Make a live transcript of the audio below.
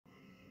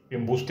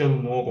En busca de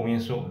un nuevo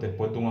comienzo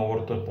después de un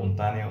aborto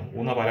espontáneo,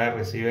 una pareja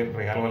recibe el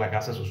regalo de la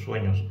casa de sus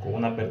sueños con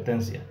una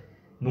advertencia: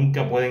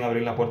 nunca pueden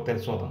abrir la puerta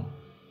del sótano.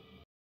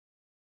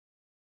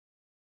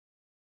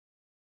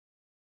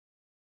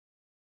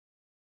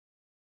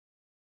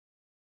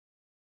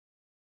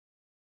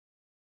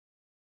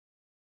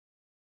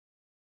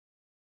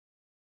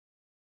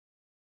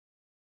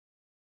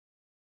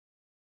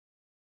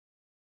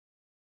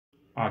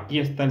 Aquí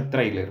está el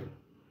tráiler.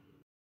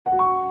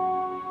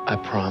 I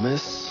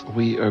promise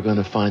we are going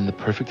to find the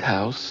perfect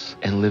house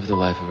and live the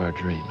life of our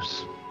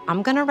dreams.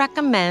 I'm going to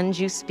recommend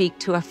you speak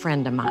to a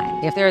friend of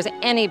mine. If there's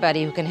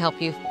anybody who can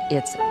help you,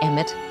 it's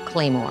Emmett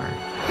Claymore.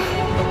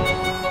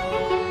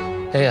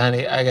 Hey,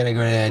 honey, I got a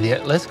great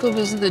idea. Let's go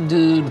visit the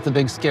dude with the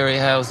big scary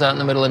house out in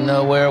the middle of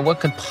nowhere. What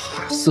could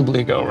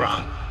possibly go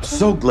wrong?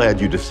 So glad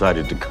you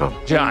decided to come.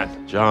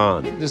 John.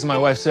 John. This is my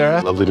wife,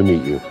 Sarah. Lovely to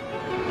meet you.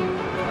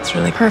 It's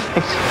really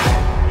perfect.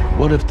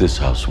 What if this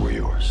house were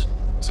yours?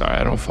 Sorry,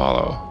 I don't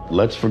follow.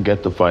 Let's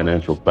forget the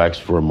financial facts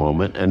for a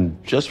moment, and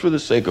just for the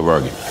sake of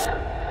argument,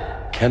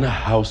 can a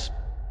house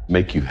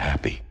make you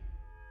happy?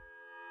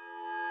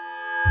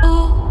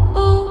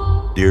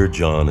 Dear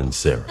John and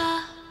Sarah,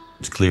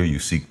 it's clear you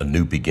seek a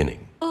new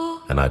beginning,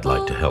 and I'd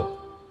like to help.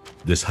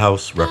 This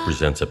house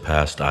represents a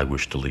past I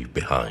wish to leave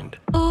behind.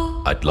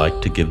 I'd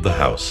like to give the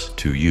house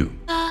to you,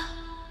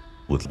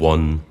 with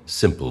one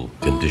simple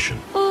condition.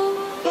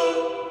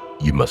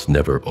 You must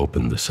never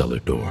open the cellar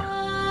door.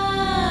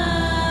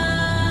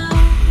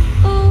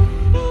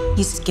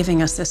 He's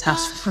giving us this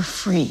house for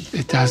free.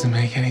 It doesn't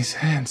make any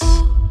sense.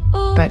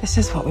 But this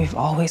is what we've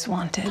always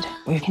wanted.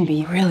 We can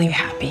be really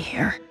happy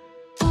here.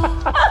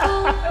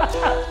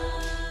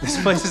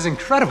 This place is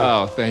incredible.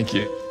 Oh, thank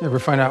you. You ever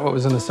find out what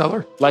was in the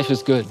cellar? Life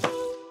is good.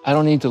 I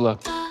don't need to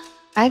look.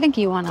 I think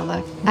you want to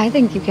look. I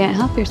think you can't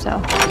help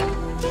yourself.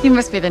 You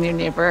must be the new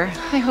neighbor.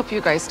 I hope you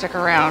guys stick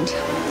around.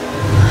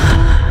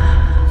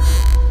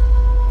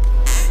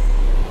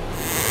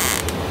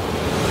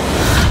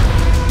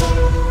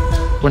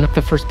 We're not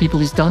the first people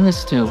he's done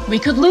this to. We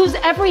could lose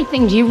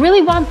everything. Do you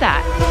really want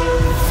that?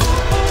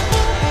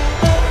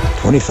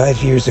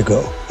 25 years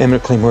ago,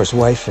 Emmett Claymore's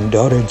wife and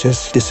daughter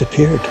just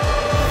disappeared.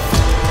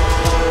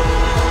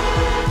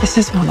 This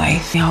is the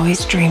life we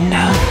always dreamed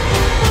of.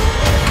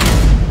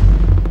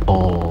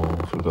 All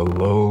for the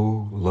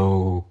low,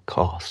 low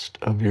cost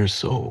of your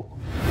soul.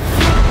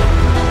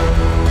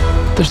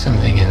 There's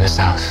something in this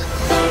house.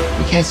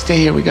 We can't stay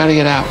here. We gotta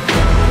get out.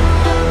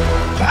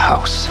 The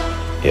house.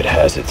 It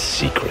has its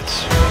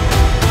secrets.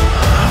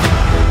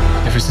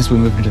 Ever since we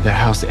moved into the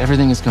house,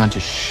 everything has gone to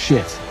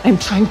shit. I'm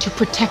trying to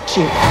protect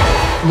you.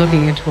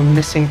 Looking into a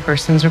missing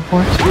persons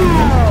report?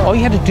 All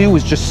you had to do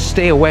was just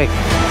stay away.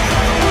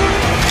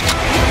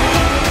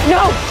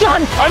 No,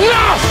 John!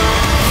 Enough!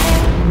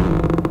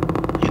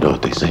 You know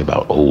what they say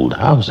about old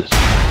houses?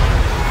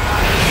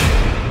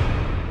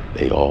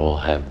 They all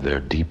have their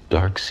deep,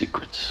 dark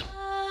secrets.